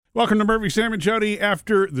Welcome to Murphy, Sam, and Jody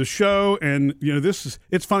after the show. And,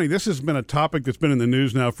 it's funny. This has been a topic that's been in the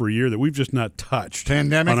news now for a year that we've just not touched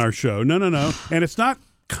Pandemic? on our show. No. And it's not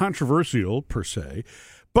controversial per se,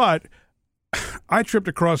 but I tripped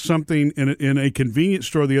across something in a convenience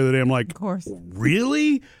store the other day. I'm like, of course.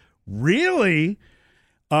 Really?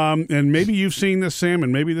 And maybe you've seen this, Sam,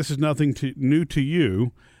 and maybe this is nothing new to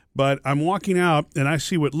you, but I'm walking out and I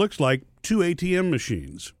see what looks like 2 ATM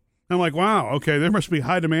machines. I'm like, wow, okay, there must be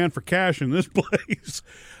high demand for cash in this place.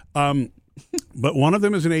 But one of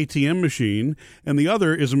them is an ATM machine, and the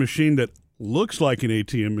other is a machine that looks like an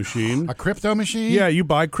ATM machine. A crypto machine? Yeah, you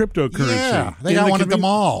buy cryptocurrency. Yeah, they got one at the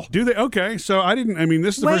mall. Do they? Okay, so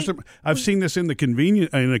this is the first time I've seen this in a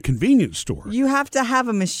convenience store. You have to have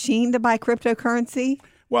a machine to buy cryptocurrency?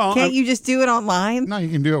 Well, can't you just do it online? No, you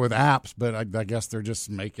can do it with apps, but I guess they're just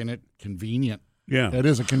making it convenient. Yeah. It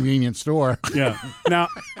is a convenience store. Yeah. Now,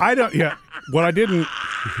 what I didn't...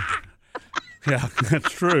 Yeah,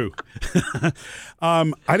 that's true.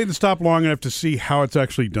 I didn't stop long enough to see how it's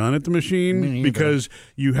actually done at the machine because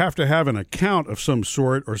you have to have an account of some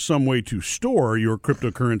sort or some way to store your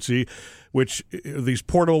cryptocurrency, which these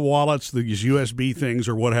portable wallets, these USB things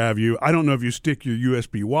or what have you. I don't know if you stick your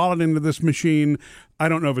USB wallet into this machine. I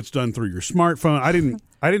don't know if it's done through your smartphone. I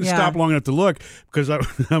didn't stop long enough to look because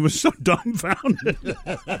I was so dumbfounded.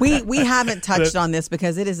 We haven't touched on this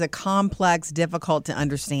because it is a complex, difficult to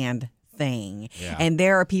understand thing. Yeah. And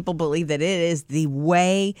there are people believe that it is the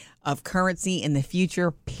way of currency in the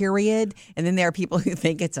future, period. And then there are people who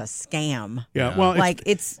think it's a scam. Yeah. Well,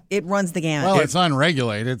 it runs the gamut. Well, it's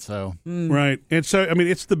unregulated, so. Right. And so,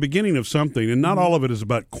 it's the beginning of something, and not all of it is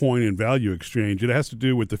about coin and value exchange. It has to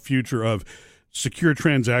do with the future of secure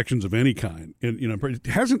transactions of any kind. And,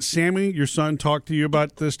 hasn't Sammy, your son, talked to you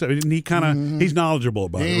about this stuff? Didn't he he's knowledgeable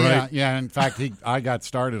about it, right? Yeah. In fact, I got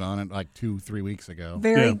started on it like 2-3 weeks ago.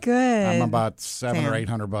 Very good. I'm about $700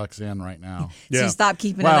 or $800 in right now. So you stop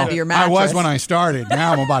keeping it under your mattress. I was when I started.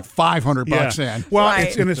 Now I'm about $500 in. Well,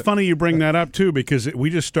 right. it's funny you bring that up, too, because we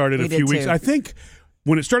just started a few weeks. I think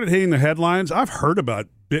when it started hitting the headlines, I've heard about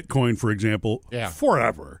Bitcoin, for example,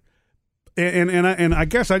 forever. And I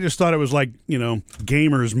guess I just thought it was like,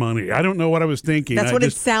 gamers' money. I don't know what I was thinking. That's what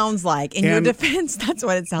it sounds like. In your defense, that's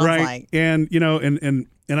what it sounds like. And, and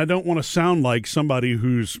I don't want to sound like somebody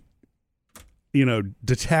who's,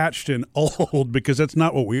 detached and old, because that's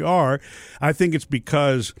not what we are. I think it's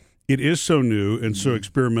because it is so new and so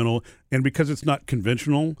experimental, and because it's not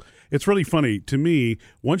conventional. It's really funny to me,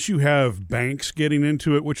 once you have banks getting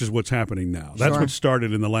into it, which is what's happening now. That's what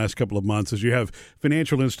started in the last couple of months, is you have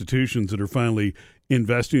financial institutions that are finally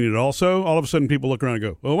investing in it also. All of a sudden people look around and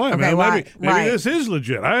go, well, wait a minute, maybe this is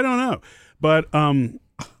legit. I don't know.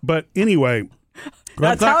 But anyway...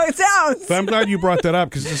 That's how it sounds. But I'm glad you brought that up,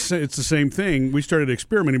 because it's the same thing. We started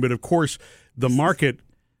experimenting, but of course the market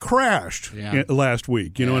crashed last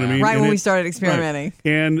week. You know what I mean? Right, when we started experimenting.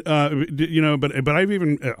 Right. And but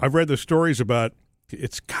I've read the stories about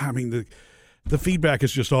the feedback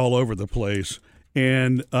is just all over the place.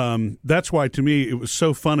 And that's why, to me, it was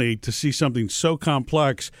so funny to see something so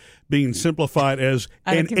complex being simplified as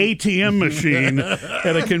an ATM machine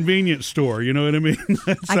at a convenience store. You know what I mean?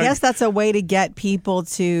 I guess that's a way to get people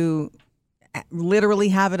to literally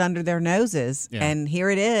have it under their noses, and here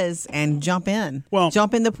it is, and jump in.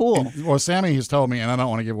 Jump in the pool. Well, Sammy has told me, and I don't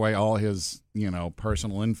want to give away all his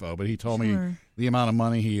personal info, but he told me the amount of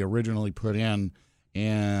money he originally put in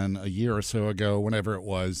a year or so ago, whenever it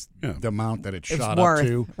was, the amount that it shot up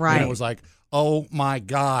to. Right. And it was like, oh my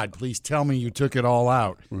God, please tell me you took it all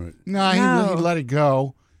out. Right. No, he let it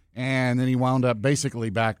go, and then he wound up basically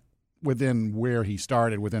back within where he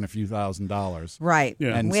started, within a few $1,000s. Right.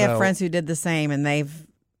 Yeah. And we have friends who did the same, and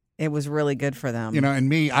it was really good for them. And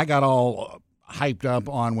me, I got all hyped up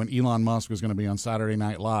on when Elon Musk was going to be on Saturday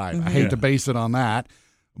Night Live. Mm-hmm. I hate to base it on that,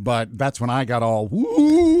 but that's when I got all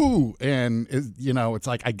woo, and it's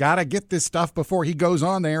like, I got to get this stuff before he goes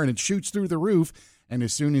on there and it shoots through the roof. And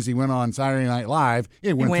as soon as he went on Saturday Night Live,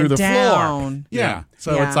 it went through the floor. Yeah.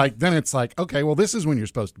 So it's like, okay, well, this is when you're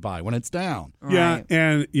supposed to buy, when it's down. Yeah.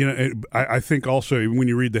 And, I think also when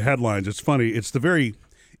you read the headlines, it's funny. It's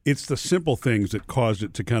the simple things that caused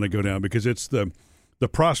it to kind of go down, because it's the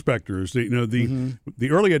prospectors, the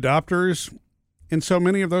early adopters. And so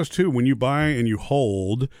many of those too, when you buy and you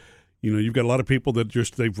hold, You've got a lot of people that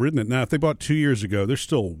they've ridden it. Now, if they bought 2 years ago, they're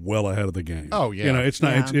still well ahead of the game. Oh, yeah. It's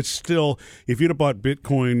not. It's still. If you'd have bought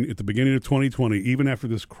Bitcoin at the beginning of 2020, even after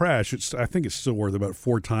this crash, I think it's still worth about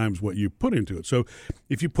 4 times what you put into it. So,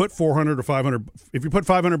 if you put $400 or $500, if you put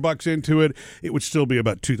 $500 into it, it would still be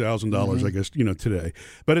about $2,000, I guess. Today.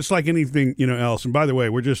 But it's like anything else. And by the way,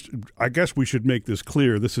 I guess we should make this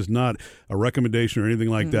clear. This is not a recommendation or anything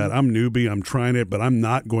like that. I'm newbie. I'm trying it, but I'm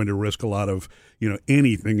not going to risk a lot of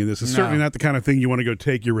anything in this. It's certainly not the kind of thing you want to go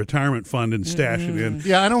take your retirement fund and stash it in.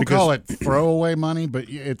 Yeah, I don't call it throwaway money, but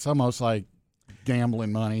it's almost like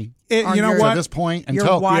gambling money. You know what? At this point,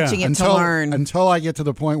 you're watching it to learn. Until I get to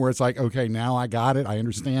the point where it's like, okay, now I got it. I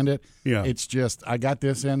understand it. Yeah. It's just I got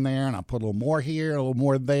this in there, and I put a little more here, a little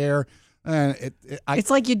more there. And it's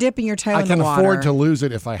like you're dipping your toe in the water. I can afford to lose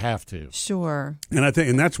it if I have to. Sure. And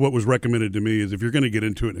and that's what was recommended to me is if you're going to get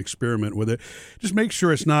into it and experiment with it, just make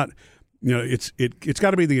sure it's not. It's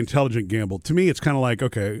got to be the intelligent gamble. To me, it's kind of like,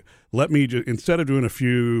 okay, let me just, instead of doing a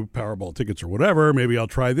few Powerball tickets or whatever, maybe I'll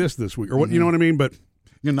try this week or what. You know what I mean? But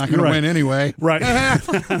you're not going to win anyway, right?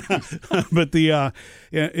 But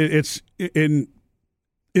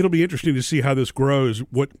it'll be interesting to see how this grows.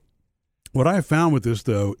 What I have found with this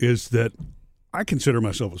though is that I consider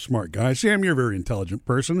myself a smart guy. Sam, you're a very intelligent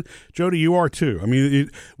person. Jody, you are too. I mean,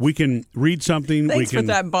 we can read something. Thanks for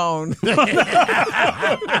that bone.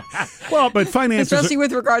 Well, but finances, especially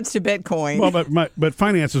with regards to Bitcoin. Well, but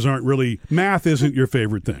finances aren't really. Math isn't your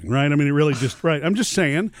favorite thing, right? I mean, it really just right. I'm just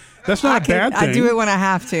saying that's not a bad thing. I do it when I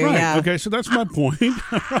have to. Right. Yeah. Okay, so that's my point.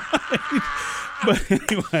 Right. But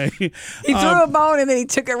anyway, he threw a bone and then he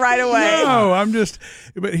took it right away. No,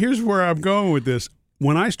 but here's where I'm going with this.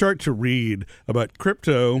 When I start to read about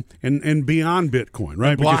crypto and beyond Bitcoin,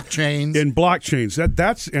 right? Blockchains. And blockchains.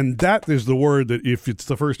 That is the word that if it's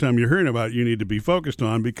the first time you're hearing about it, you need to be focused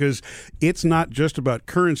on because it's not just about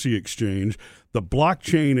currency exchange. The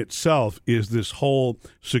blockchain itself is this whole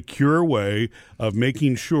secure way of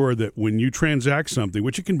making sure that when you transact something,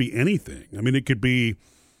 which it can be anything. I mean, it could be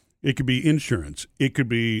insurance. It could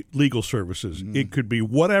be legal services. Mm-hmm. It could be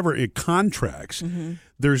whatever contracts. Mm-hmm.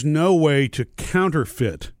 There's no way to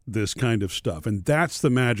counterfeit this kind of stuff. And that's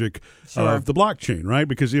the magic of the blockchain, right?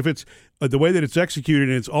 Because if it's the way that it's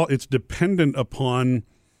executed, it's dependent upon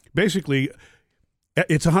basically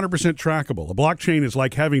it's 100% trackable. A blockchain is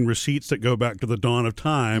like having receipts that go back to the dawn of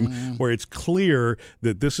time where it's clear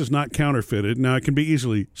that this is not counterfeited. Now, it can be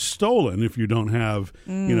easily stolen if you don't have,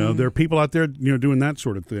 there are people out there, doing that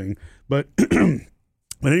sort of thing. But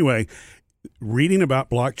anyway, reading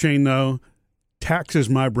about blockchain, though, taxes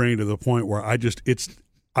my brain to the point where I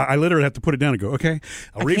literally have to put it down and go, okay,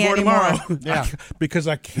 I'll read more tomorrow. Yeah. Because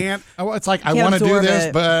I can't. It's like I want to do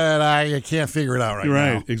this, but I can't figure it out right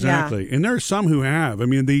now. Right, exactly. Yeah. And there are some who have. I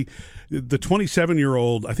mean, the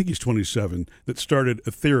 27-year-old, I think he's 27, that started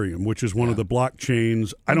Ethereum, which is one of the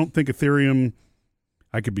blockchains. I don't think Ethereum,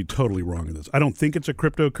 I could be totally wrong in this. I don't think it's a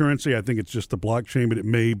cryptocurrency. I think it's just a blockchain, but it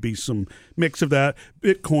may be some mix of that.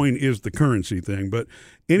 Bitcoin is the currency thing. But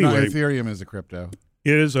anyway. No, Ethereum is a crypto.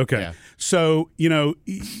 It is? Okay. Yeah. So,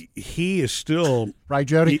 he is still... Right,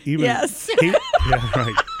 Jody? Yes. Yeah,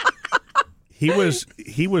 right. He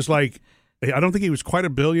was like... I don't think he was quite a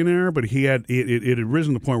billionaire, but it had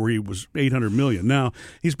risen to the point where he was 800 million. Now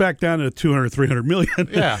he's back down to 200, 300 million.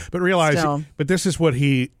 Yeah. But this is what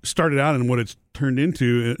he started out and what it's turned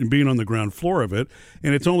into and being on the ground floor of it.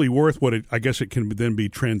 And it's only worth what I guess it can then be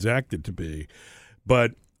transacted to be.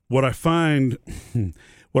 But what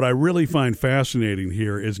I really find fascinating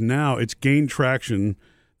here is now it's gained traction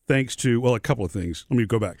thanks to, a couple of things. Let me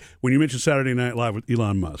go back. When you mentioned Saturday Night Live with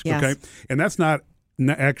Elon Musk, yes. Okay? And that's not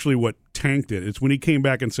actually what tanked it. It's when he came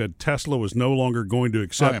back and said Tesla was no longer going to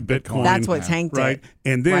accept Bitcoin. That's what tanked it. Right.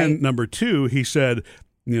 And then number two, he said,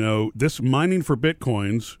 this mining for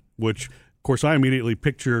Bitcoins, which of course I immediately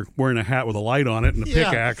picture wearing a hat with a light on it and a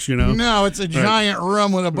pickaxe, No, it's a giant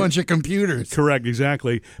room with a bunch of computers. Correct,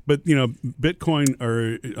 exactly. But, blockchain,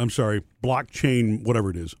 whatever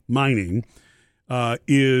it is, mining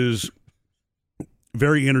is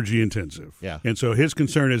very energy intensive. Yeah. And so his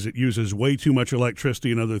concern is it uses way too much electricity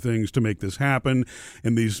and other things to make this happen.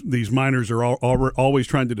 And these miners are always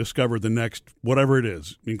trying to discover the next, whatever it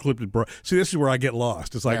is, encrypted. See, this is where I get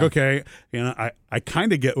lost. It's like, okay, I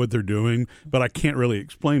kind of get what they're doing, but I can't really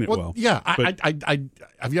explain it well. Yeah. I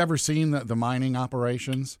have you ever seen the mining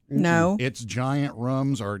operations? No. It's giant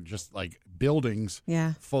rooms or just like buildings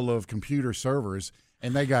full of computer servers.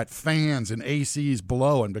 And they got fans and ACs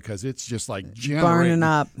blowing because it's just like generating. Burning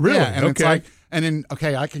up. Really? Yeah, and it's like, and then,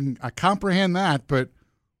 I comprehend that, but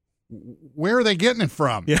where are they getting it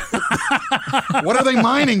from? Yeah. What are they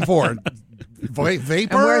mining for?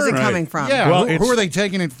 Vapor? And where's it coming from? Yeah, Well, who are they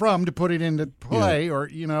taking it from to put it into play? Or,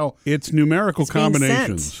 it's numerical It's being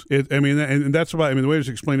combinations. And that's why. The way it was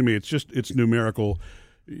explained to me, it's numerical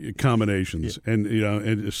combinations, and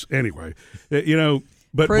anyway,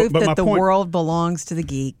 But Proof but that my the point, world belongs to the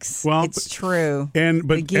geeks. Well, it's true. But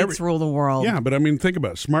the geeks rule the world. Yeah, but think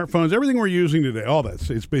about it. Smartphones, everything we're using today, all that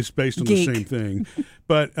it's based on Geek. the same thing.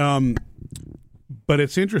 But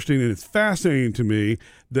it's interesting and it's fascinating to me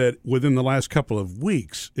that within the last couple of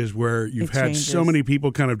weeks is where you've had so many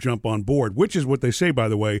people kind of jump on board, which is what they say, by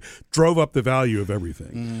the way, drove up the value of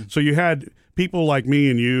everything. Mm-hmm. So you had people like me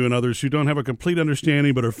and you and others who don't have a complete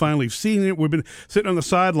understanding but are finally seeing it. We've been sitting on the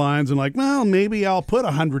sidelines and well, maybe I'll put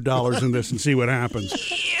 $100 in this and see what happens.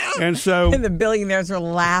 And so and the billionaires are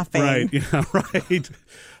laughing. Right, yeah, right.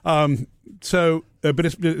 But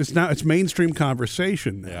it's mainstream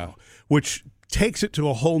conversation now, which takes it to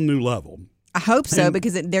a whole new level. I hope so,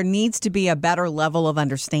 because there needs to be a better level of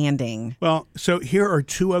understanding. Well, so here are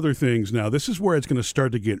two other things now. This is where it's going to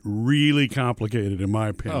start to get really complicated, in my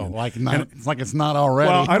opinion. It's not already.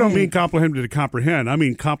 Well, I don't mean complicated to comprehend. I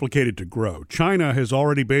mean complicated to grow. China has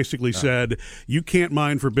already basically said you can't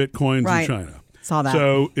mine for Bitcoins in China. Saw that.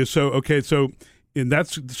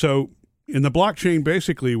 And the blockchain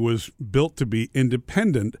basically was built to be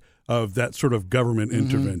independent of that sort of government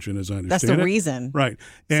intervention, as I understand That's the reason, right?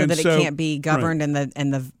 And so that it can't be governed and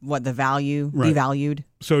the value devalued.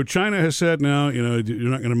 So China has said now, you're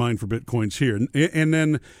not going to mine for Bitcoins here, and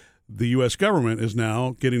then the U.S. government is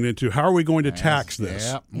now getting into how are we going to tax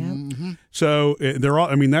this? Yep. Mm-hmm. So they're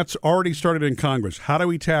all. That's already started in Congress. How do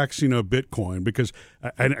we tax, Bitcoin? Because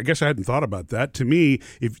I guess I hadn't thought about that. To me,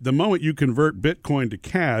 if the moment you convert Bitcoin to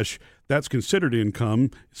cash, that's considered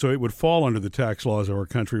income, so it would fall under the tax laws of our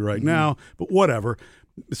country right now, but whatever.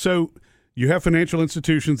 So you have financial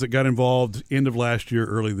institutions that got involved end of last year,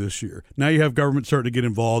 early this year. Now you have government starting to get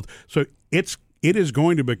involved. So it is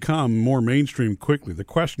going to become more mainstream quickly. The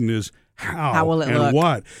question is how will it and look?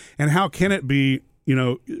 What? And how can it be,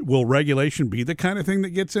 will regulation be the kind of thing that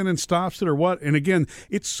gets in and stops it or what? And again,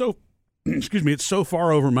 it's so, it's so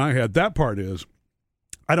far over my head. That part is,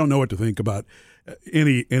 I don't know what to think about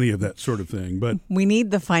any of that sort of thing, but we need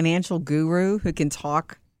the financial guru who can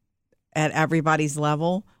talk at everybody's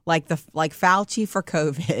level, like Fauci for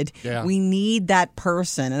COVID. Yeah. We need that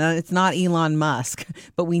person, and it's not Elon Musk,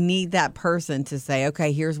 but we need that person to say,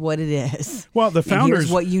 okay, here's what it is. Well, the founders,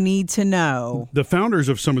 here's what you need to know. The founders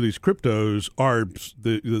of some of these cryptos are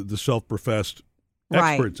the self-professed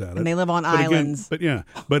experts at it, and they live on islands. But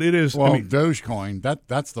it is. Well, Dogecoin,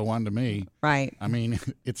 that's the one to me. Right.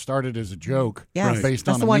 It started as a joke, based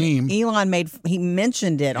that's on the a meme. Elon made. He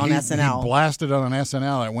mentioned it on SNL. He blasted it on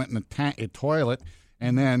SNL. It went in the toilet,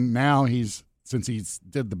 and then now since he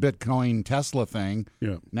did the Bitcoin Tesla thing,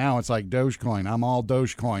 now it's like Dogecoin. I'm all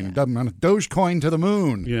Dogecoin. Dogecoin to the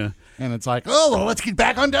moon. Yeah. And it's like, well, let's get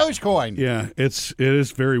back on Dogecoin. Yeah, it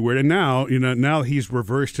is very weird. And now he's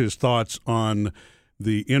reversed his thoughts on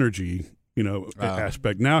the energy,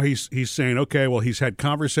 aspect. Now he's saying, okay, well, he's had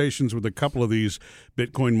conversations with a couple of these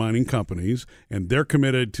Bitcoin mining companies, and they're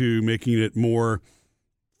committed to making it more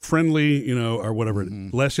friendly, or whatever,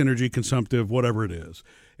 less energy consumptive, whatever it is.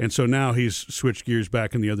 And so now he's switched gears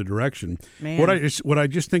back in the other direction. Man. What I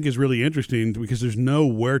just think is really interesting, because there's no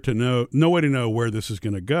way to know where this is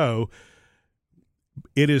going to go.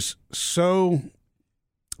 It is so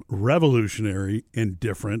revolutionary and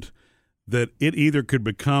different that it either could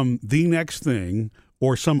become the next thing,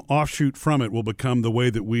 or some offshoot from it will become the way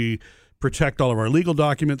that we protect all of our legal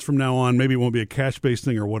documents from now on. Maybe it won't be a cash-based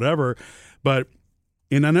thing or whatever,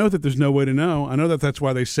 and I know that there's no way to know. I know that that's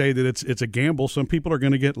why they say that it's a gamble. Some people are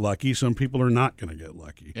going to get lucky. Some people are not going to get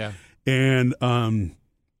lucky. Yeah. And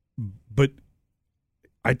but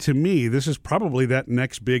to me, this is probably that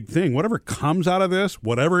next big thing. Whatever comes out of this,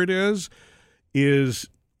 whatever it is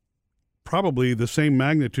probably the same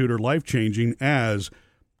magnitude or life-changing as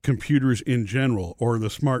computers in general, or the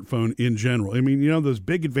smartphone in general. Those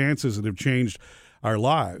big advances that have changed our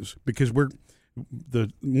lives, because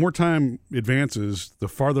the more time advances, the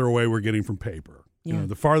farther away we're getting from paper. Yeah.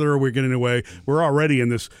 The farther we're getting away. We're already in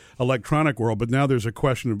this electronic world, but now there's a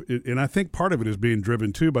question of, and I think part of it is being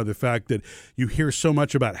driven too by the fact that you hear so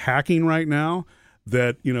much about hacking right now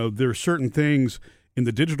that, there are certain things in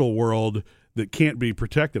the digital world that can't be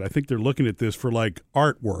protected. I think they're looking at this for like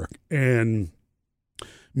artwork and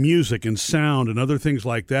music and sound and other things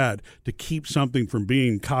like that to keep something from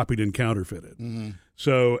being copied and counterfeited. Mm-hmm.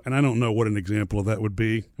 So, and I don't know what an example of that would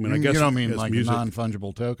be. I guess you don't mean like music.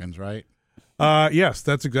 Non-fungible tokens, right? Yes,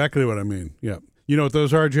 that's exactly what I mean. Yeah. You know what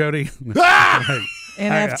those are, Jody? Right.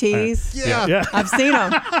 NFTs. Yeah. I've seen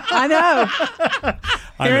them. I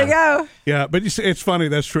know. Here we go. Yeah, but you see, it's funny.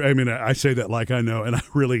 That's true. I mean, I say that like I know, and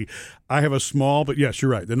I have a small, but yes,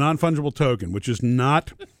 you're right. The non-fungible token, which is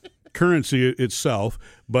not currency itself,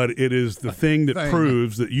 but it is the thing that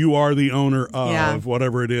proves that you are the owner of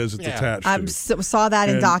whatever it is it's attached I to. saw that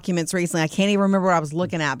in documents recently. I can't even remember what I was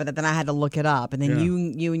looking at, but then I had to look it up. And then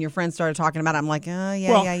you and your friends started talking about it. I'm like, oh,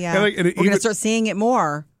 yeah. And We're going to start seeing it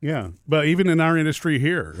more. Yeah, but even in our industry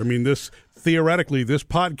here, I mean, theoretically, this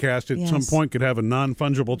podcast at some point could have a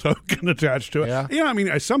non-fungible token attached to it. Yeah. I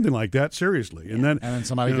mean, something like that, seriously. And then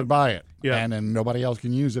somebody could buy it. Yeah. And then nobody else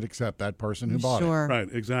can use it except that person who bought it. Right,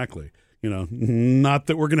 exactly. Not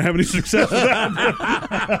that we're going to have any success with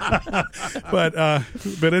that.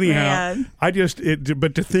 but anyhow, Man.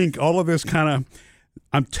 But to think all of this kind of,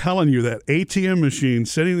 I'm telling you, that ATM machine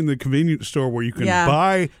sitting in the convenience store where you can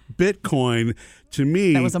buy Bitcoin, to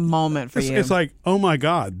me, that was a moment for you. It's like, oh my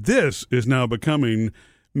God, this is now becoming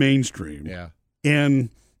mainstream. Yeah. And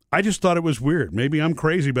I just thought it was weird. Maybe I'm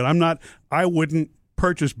crazy, but I wouldn't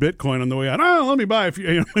purchase Bitcoin on the way out. Oh, let me buy a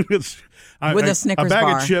few. With a Snickers bar. A bag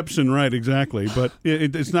bar. of chips, and right, exactly. But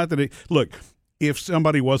it's not that look, if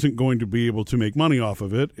somebody wasn't going to be able to make money off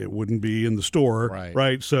of it, it wouldn't be in the store,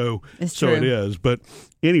 right? So it is. But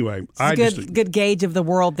anyway, it's a good gauge of the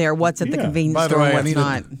world there. What's at the convenience store and what's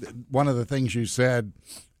not. One of the things you said,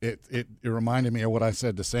 it reminded me of what I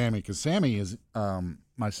said to Sammy, because Sammy is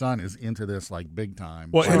my son is into this like big time.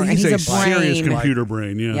 Well, Sure. he's a serious brain. computer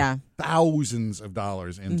brain. Yeah. Thousands of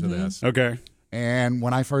dollars into this. Okay. And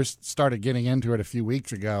when I first started getting into it a few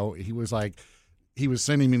weeks ago, he was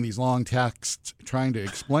sending me these long texts trying to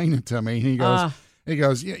explain it to me. And he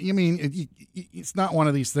goes, you mean it's not one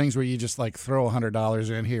of these things where you just like throw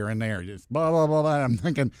 $100 in here and there, just blah blah blah blah. I'm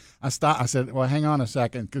thinking, I said, well, hang on a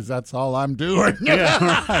second, because that's all I'm doing.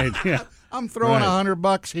 Yeah, right. Yeah. I'm throwing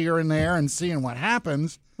 $100 here and there and seeing what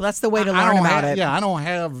happens. Well, that's the way to learn about it. Yeah, I don't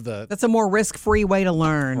have the. That's a more risk-free way to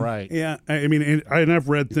learn. Right. Yeah, I mean, and I've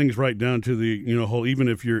read things right down to the whole. Even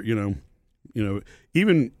if you're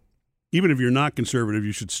even if you're not conservative,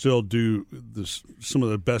 you should still do some of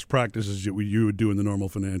the best practices that you would do in the normal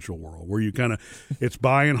financial world, where you kind of it's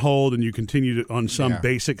buy and hold, and you continue on some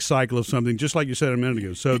basic cycle of something, just like you said a minute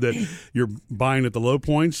ago, so that you're buying at the low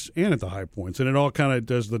points and at the high points, and it all kind of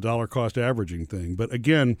does the dollar cost averaging thing. But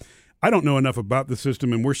again, I don't know enough about the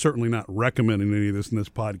system, and we're certainly not recommending any of this in this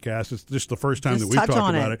podcast. It's just the first time that we've talked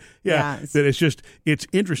about it. Yeah, that it's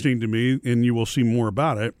interesting to me, and you will see more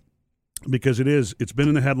about it. Because it's been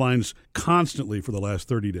in the headlines constantly for the last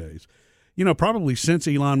 30 days. Probably since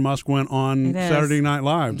Elon Musk went on Saturday Night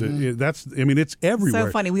Live. It's everywhere.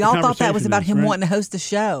 So funny. We all thought that was about him wanting to host a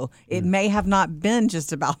show. It may have not been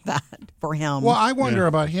just about that for him. Well, I wonder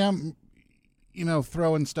about him,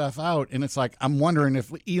 throwing stuff out. And it's like, I'm wondering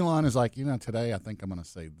if Elon is like, today I think I'm going to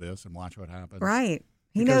say this and watch what happens. Right.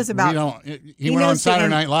 He knows about. He went on Saturday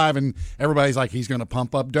Night Live, and everybody's like, he's going to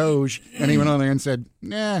pump up Doge, and he went on there and said,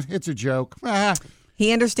 "Nah, it's a joke."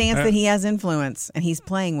 He understands that he has influence, and he's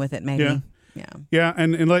playing with it. Maybe, yeah.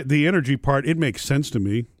 And like the energy part, it makes sense to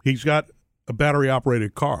me. He's got a battery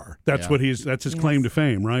operated car. That's what that's his claim to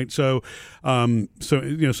fame, right? So, something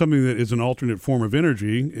that is an alternate form of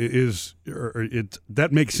energy that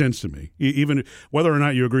makes sense to me. Even whether or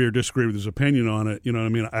not you agree or disagree with his opinion on it,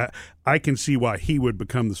 I can see why he would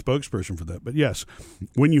become the spokesperson for that. But yes,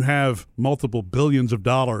 when you have multiple billions of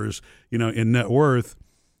dollars, in net worth,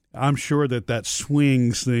 I'm sure that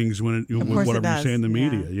swings things when whatever you say in the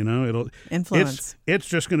media. It'll influence. It's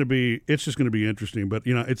just going to be interesting. But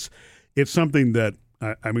it's something that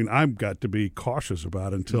I've got to be cautious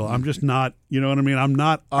about until I'm just not. You know what I mean? I'm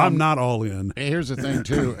not all in. Here's the thing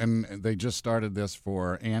too, and they just started this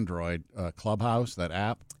for Android, Clubhouse, that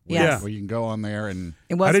app. Yes. Where you can go on there and.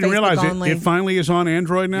 I didn't realize it finally is on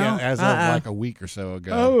Android now. Yeah, as of like a week or so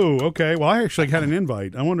ago. Oh, okay. Well, I actually had an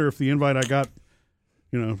invite. I wonder if the invite I got.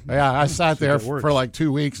 Yeah, I sat there for like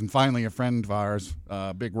 2 weeks, and finally a friend of ours,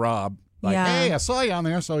 Big Rob, hey, I saw you on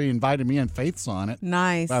there, so he invited me, and Faith's on it.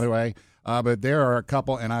 Nice. By the way, but there are a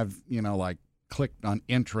couple, and I've clicked on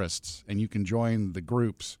interests, and you can join the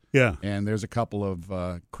groups. Yeah. And there's a couple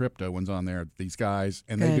of crypto ones on there. These guys,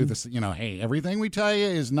 and they do this. Hey, everything we tell you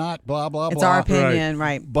is not blah blah blah. It's our opinion,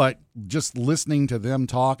 right? But just listening to them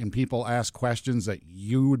talk, and people ask questions that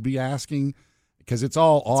you would be asking. Because it's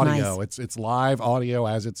all audio, nice. It's live audio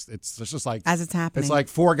it's just like as it's happening. It's like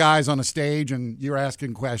four guys on a stage, and you're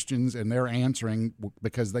asking questions, and they're answering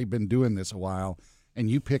because they've been doing this a while, and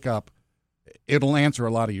you pick up. It'll answer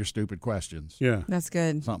a lot of your stupid questions. Yeah, that's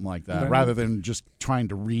good. Something like that, rather than just trying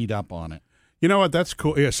to read up on it. You know what? That's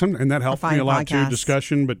cool. Yeah, and that helped me a lot too.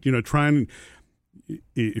 Discussion, but trying.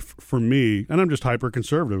 for me, and I'm just hyper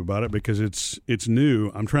conservative about it because it's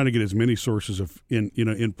new. I'm trying to get as many sources of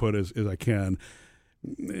input as I can.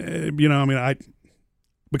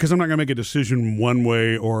 Because I'm not going to make a decision one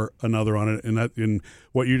way or another on it. And that, in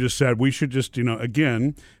what you just said, we should just,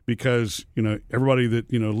 again, because, everybody that,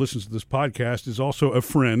 listens to this podcast is also a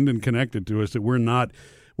friend and connected to us, that we're not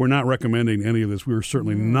recommending any of this. We're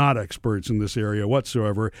certainly not experts in this area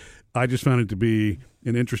whatsoever. I just found it to be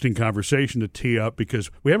an interesting conversation to tee up because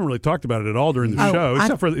we haven't really talked about it at all during the show,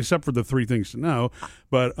 except for the 3 things to know.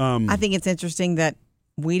 But I think it's interesting that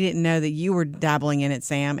we didn't know that you were dabbling in it,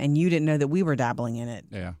 Sam, and you didn't know that we were dabbling in it.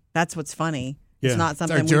 Yeah. That's what's funny. Yeah. It's not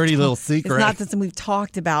something it's our dirty little secret. It's not something we've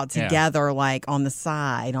talked about together, like on the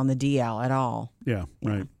side, on the DL at all. Yeah,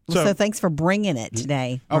 right. So thanks for bringing it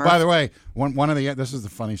today. Oh, by the way, one of the this is the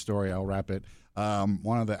funny story. I'll wrap it.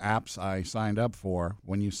 One of the apps I signed up for,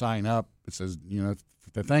 when you sign up, it says,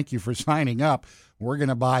 to thank you for signing up, we're going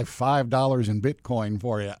to buy $5 in Bitcoin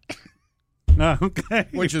for you. Okay.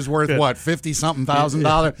 Which is worth what, $50-something thousand?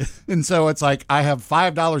 And so it's like I have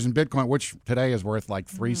 $5 in Bitcoin, which today is worth like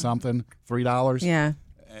 $3. Yeah.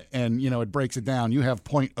 And it breaks it down. You have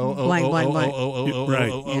Blank, blank, blank.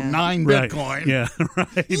 0.00009 Bitcoin. Yeah,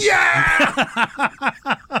 right.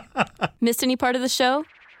 Yeah. Missed any part of the show?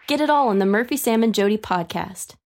 Get it all on the Murphy, Sam, and Jody podcast.